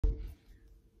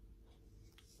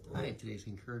Hi, today's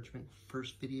encouragement,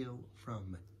 first video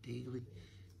from daily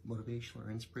motivational or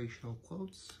inspirational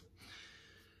quotes.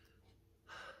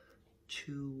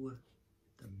 To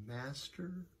the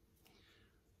master,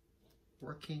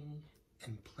 working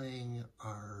and playing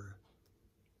are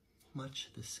much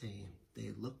the same.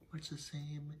 They look much the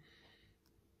same.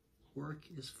 Work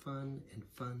is fun and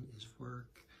fun is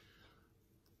work.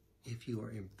 If you are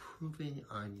improving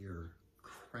on your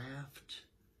craft,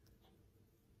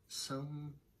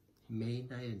 some may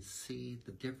not even see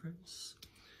the difference.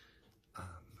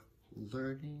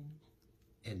 Learning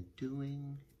and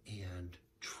doing and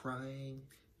trying,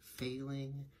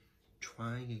 failing,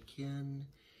 trying again,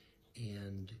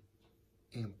 and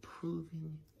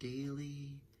improving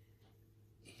daily,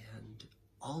 and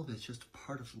all of it's just a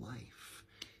part of life.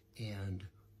 And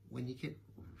when you get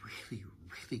really,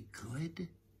 really good,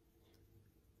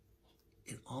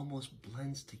 it almost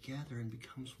blends together and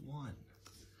becomes one.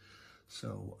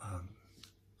 So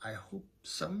I hope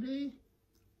someday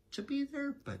to be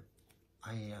there, but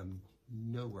I am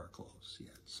nowhere close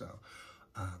yet. So,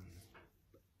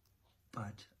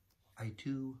 but I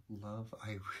do love,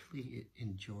 I really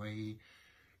enjoy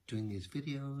doing these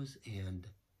videos and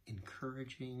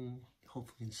encouraging,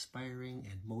 hopefully inspiring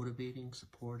and motivating,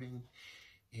 supporting,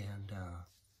 and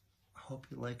I hope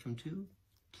you like them too.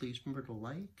 Please remember to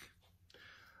like,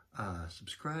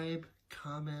 subscribe,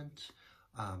 comment.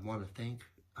 Want to thank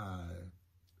a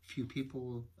few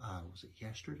people, was it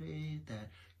yesterday, that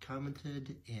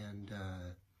commented and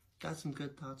got some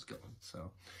good thoughts going.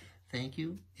 So thank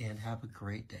you and have a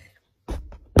great day.